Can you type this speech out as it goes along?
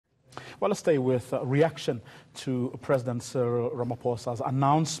Well, let's stay with reaction to President Cyril Ramaphosa's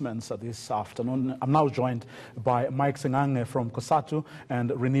announcements this afternoon. I'm now joined by Mike Shingange from Cosatu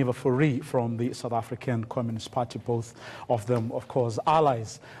and Reneva Fourie from the South African Communist Party, both of them, of course,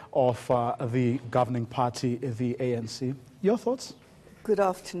 allies of the governing party, the ANC. Your thoughts? Good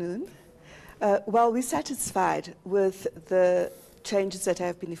afternoon. Well, we're satisfied with the changes that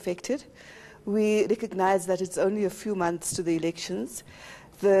have been effected. We recognize that it's only a few months to the elections.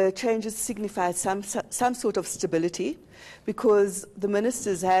 The changes signify some sort of stability because the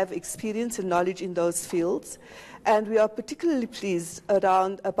ministers have experience and knowledge in those fields, and we are particularly pleased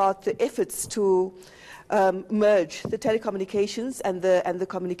about the efforts to merge the telecommunications and the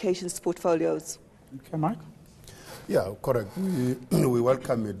communications portfolios. Okay, Mike? Yeah, correct. We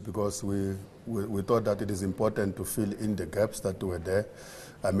welcome it because we thought that it is important to fill in the gaps that were there.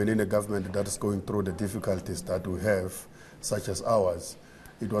 I mean, in a government that is going through the difficulties that we have, such as ours,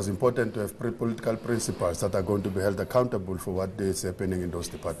 it was important to have political principles that are going to be held accountable for what is happening in those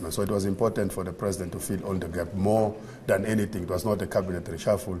departments. So it was important for the president to fill all the gap more than anything. It was not a cabinet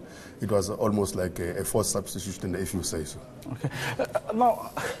reshuffle. It was almost like a forced substitution, if you say so. Okay. Now,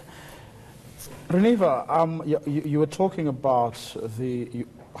 Reneva, you were talking about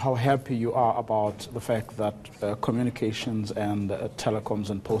how happy you are about the fact that communications and telecoms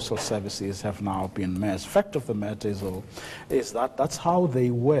and postal services have now been merged. Fact of the matter is that that's how they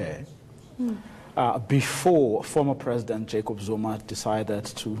were before former President Jacob Zuma decided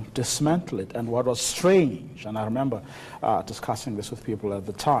to dismantle it. And what was strange, and I remember discussing this with people at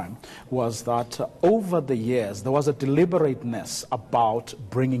the time, was that over the years there was a deliberateness about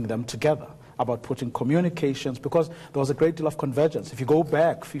bringing them together, about putting communications, because there was a great deal of convergence. If you go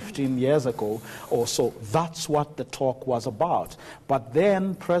back 15 years ago or so, that's what the talk was about. But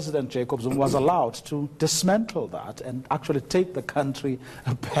then President Jacob Zuma was allowed to dismantle that and actually take the country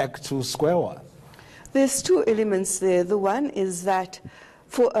back to square one. There's two elements there. The one is that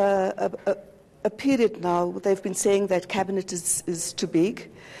for a period now, they've been saying that cabinet is too big.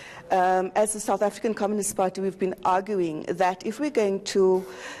 As the South African Communist Party, we've been arguing that if we're going to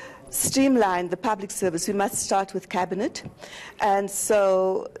streamline the public service, we must start with cabinet, and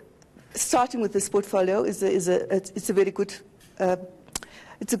so starting with this portfolio is a very good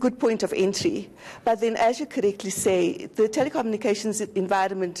it's a good point of entry. But then, as you correctly say, the telecommunications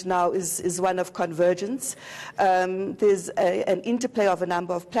environment now is one of convergence. There's an interplay of a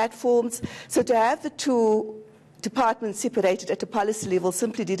number of platforms. So to have the two departments separated at a policy level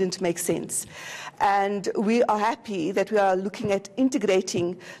simply didn't make sense. And we are happy that we are looking at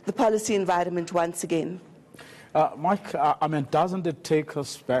integrating the policy environment once again. Mike, I mean, doesn't it take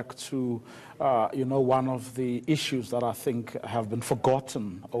us back to, one of the issues that I think have been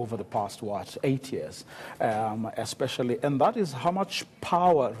forgotten over the past, 8 years, especially, and that is how much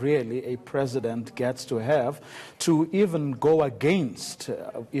power really a president gets to have to even go against,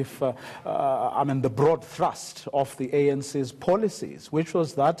 the broad thrust of the ANC's policies, which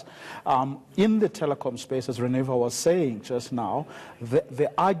was that in the telecom space, as Reneva was saying just now,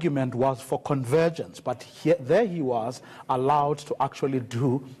 the argument was for convergence, but there he was allowed to actually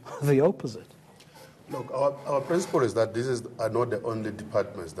do the opposite. Look, our principle is that these are not the only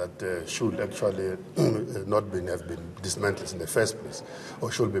departments that should actually have been dismantled in the first place,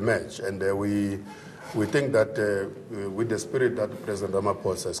 or should be merged. And we think that with the spirit that President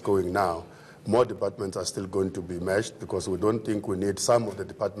Ramaphosa is going now, more departments are still going to be merged, because we don't think we need some of the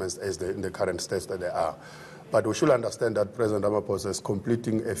departments in the current state that they are. But we should understand that President Ramaphosa is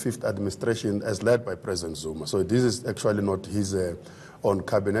completing a fifth administration as led by President Zuma. So this is actually not his own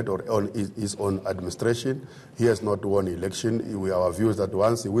cabinet or his own administration. He has not won election. Our view is that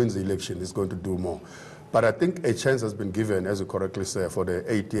once he wins the election, he's going to do more. But I think a chance has been given, as you correctly say, for the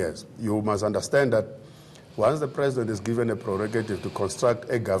 8 years. You must understand that once the president is given a prerogative to construct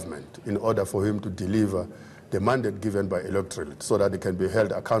a government in order for him to deliver the mandate given by electorate so that it can be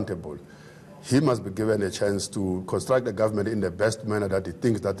held accountable, he must be given a chance to construct a government in the best manner that he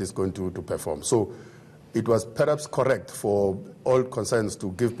thinks that is going to perform. So it was perhaps correct for all concerns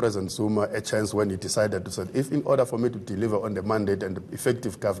to give President Zuma a chance when he decided to say, if in order for me to deliver on the mandate and the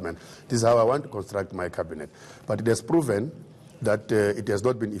effective government, this is how I want to construct my cabinet. But it has proven that it has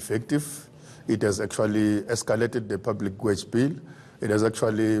not been effective. It has actually escalated the public wage bill. It has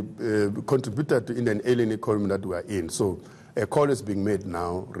actually contributed to an alien economy that we are in. So a call is being made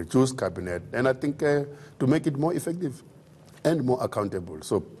now, reduce cabinet, and I think to make it more effective and more accountable.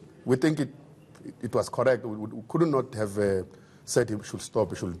 So we think it was correct. We could not have said he should stop,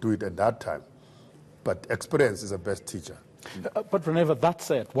 he should do it at that time. But experience is the best teacher. But Reneva, that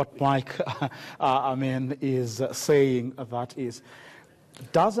said, what Mike is saying, that is,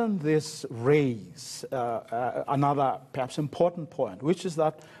 doesn't this raise another perhaps important point, which is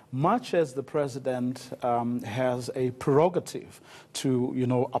that much as the president has a prerogative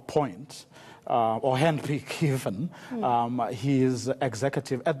to, appoint or handpick even his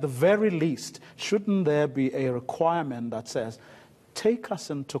executive, at the very least, shouldn't there be a requirement that says, take us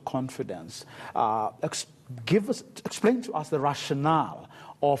into confidence, explain to us the rationale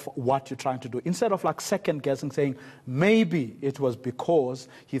of what you're trying to do, instead of second guessing, saying maybe it was because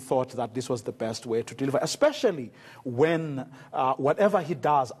he thought that this was the best way to deliver, especially when whatever he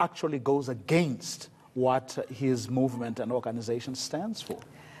does actually goes against what his movement and organization stands for.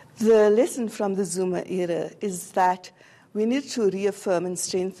 The lesson from the Zuma era is that we need to reaffirm and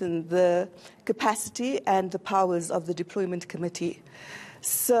strengthen the capacity and the powers of the deployment committee.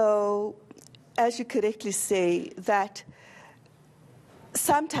 So, as you correctly say, that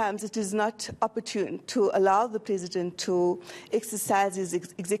sometimes it is not opportune to allow the president to exercise his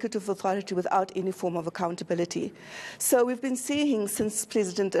executive authority without any form of accountability. So we've been seeing since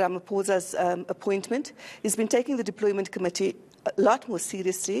President Ramaphosa's appointment, he's been taking the deployment committee a lot more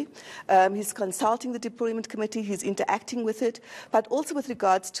seriously. He's consulting the deployment committee, he's interacting with it, but also with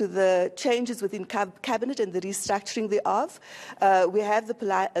regards to the changes within cabinet and the restructuring thereof. We have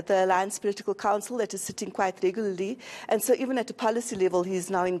the Alliance Political Council that is sitting quite regularly, and so even at a policy level,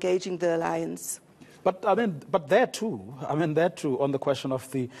 he's now engaging the alliance. But there too, on the question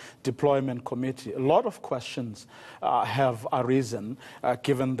of the deployment committee, a lot of questions have arisen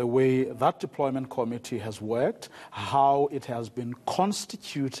given the way that deployment committee has worked, how it has been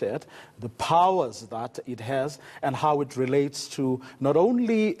constituted, the powers that it has, and how it relates to not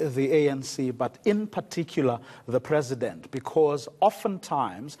only the ANC, but in particular the president, because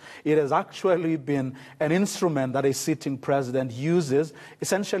oftentimes it has actually been an instrument that a sitting president uses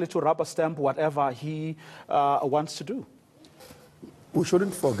essentially to rubber stamp whatever he wants to do. We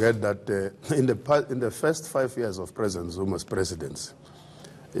shouldn't forget that in the first 5 years of President Zuma's presidency,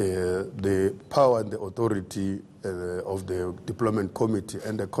 the power and the authority of the deployment committee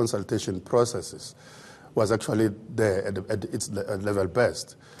and the consultation processes was actually there at its level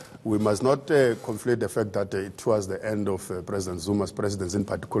best. We must not conflate the fact that it was the end of President Zuma's presidency, in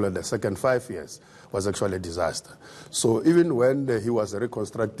particular the second 5 years, was actually a disaster. So even when he was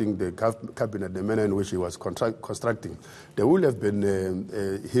reconstructing the cabinet, the manner in which he was constructing, there would have been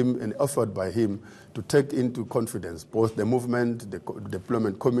an effort by him to take into confidence both the movement, the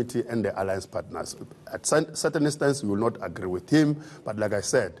deployment committee, and the alliance partners. At certain instances, you will not agree with him, but like I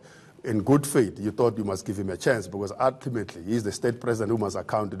said, in good faith, you thought you must give him a chance because ultimately he is the state president who must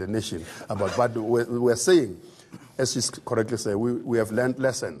account to the nation about what we're saying. As you correctly say, we have learned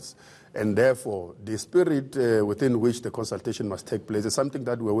lessons. And therefore, the spirit within which the consultation must take place is something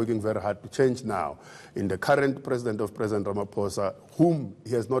that we're working very hard to change now. In the current president of President Ramaphosa, whom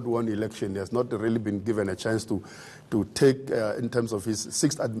he has not won election, he has not really been given a chance to take in terms of his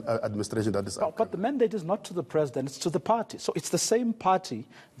sixth administration that is up. But the mandate is not to the president, it's to the party. So it's the same party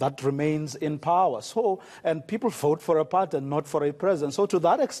that remains in power. So, and people vote for a party and not for a president. So to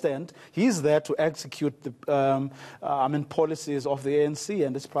that extent, he's there to execute the policies of the ANC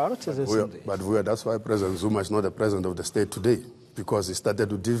and its priorities. That's why President Zuma is not the president of the state today, because he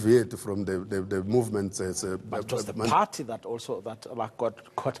started to deviate from the movement. But it was the party that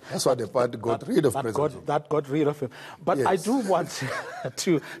got... That's why the party got rid of President Zuma. That got rid of him. But yes. I do want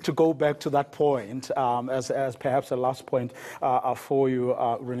to go back to that point as perhaps a last point for you,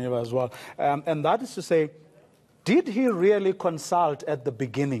 Reneva, as well. And that is to say, did he really consult at the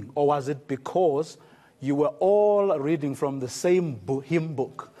beginning, or was it because you were all reading from the same hymn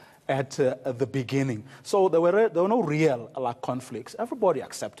book at the beginning? So there were no real conflicts. Everybody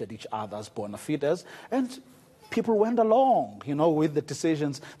accepted each other's bona fides, and people went along, with the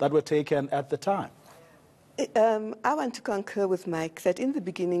decisions that were taken at the time. I want to concur with Mike that in the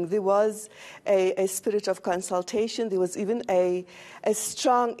beginning there was a spirit of consultation. There was even a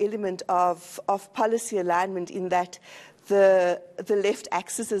strong element of policy alignment in that the left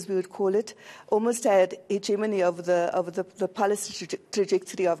axis, as we would call it, almost had hegemony over the policy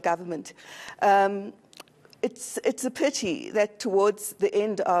trajectory of government. It's a pity that towards the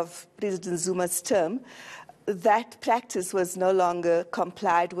end of President Zuma's term, that practice was no longer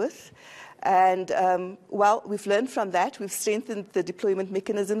complied with. And, we've learned from that. We've strengthened the deployment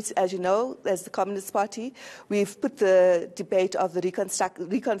mechanisms. As you know, as the Communist Party, we've put the debate of the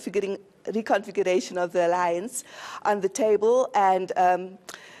reconfiguration of the alliance on the table. And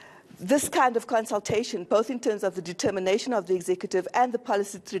this kind of consultation, both in terms of the determination of the executive and the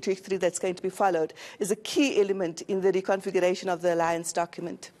policy trajectory that's going to be followed, is a key element in the reconfiguration of the alliance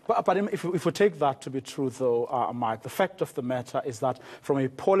document. But if we take that to be true, though, Mike, the fact of the matter is that from a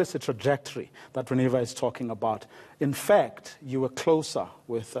policy trajectory that Reneva is talking about, in fact, you were closer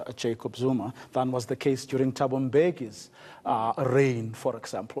with Jacob Zuma than was the case during Thabo Mbeki's reign, for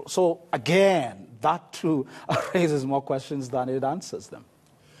example. So, again, that too raises more questions than it answers them.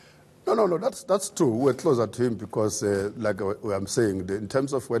 No, that's true. We're closer to him because, like I'm saying, in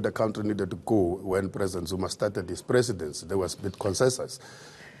terms of where the country needed to go when President Zuma started his presidency, there was a bit consensus.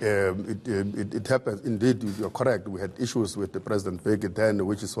 It happened. Indeed, you're correct. We had issues with the President Mbeki then,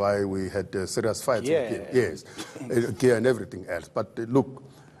 which is why we had serious fights. Yeah. Yes, and everything else. But look,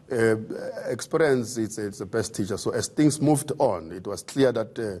 experience it's the best teacher. So as things moved on, it was clear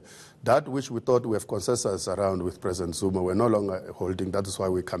that that which we thought we have consensus around with President Zuma, we're no longer holding. That is why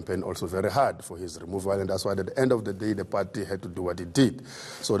we campaigned also very hard for his removal, and that's why at the end of the day, the party had to do what it did.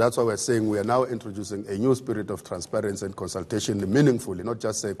 So that's why we're saying we are now introducing a new spirit of transparency and consultation meaningfully, not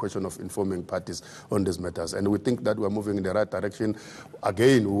just a question of informing parties on these matters. And we think that we're moving in the right direction.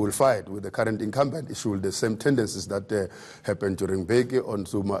 Again, we will fight with the current incumbent issue. The same tendencies that happened during Mbeki on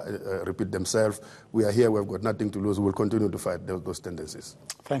Zuma repeat themselves. We are here. We've got nothing to lose. We'll continue to fight those tendencies.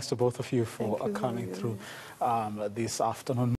 Thanks to both of you for coming through this afternoon.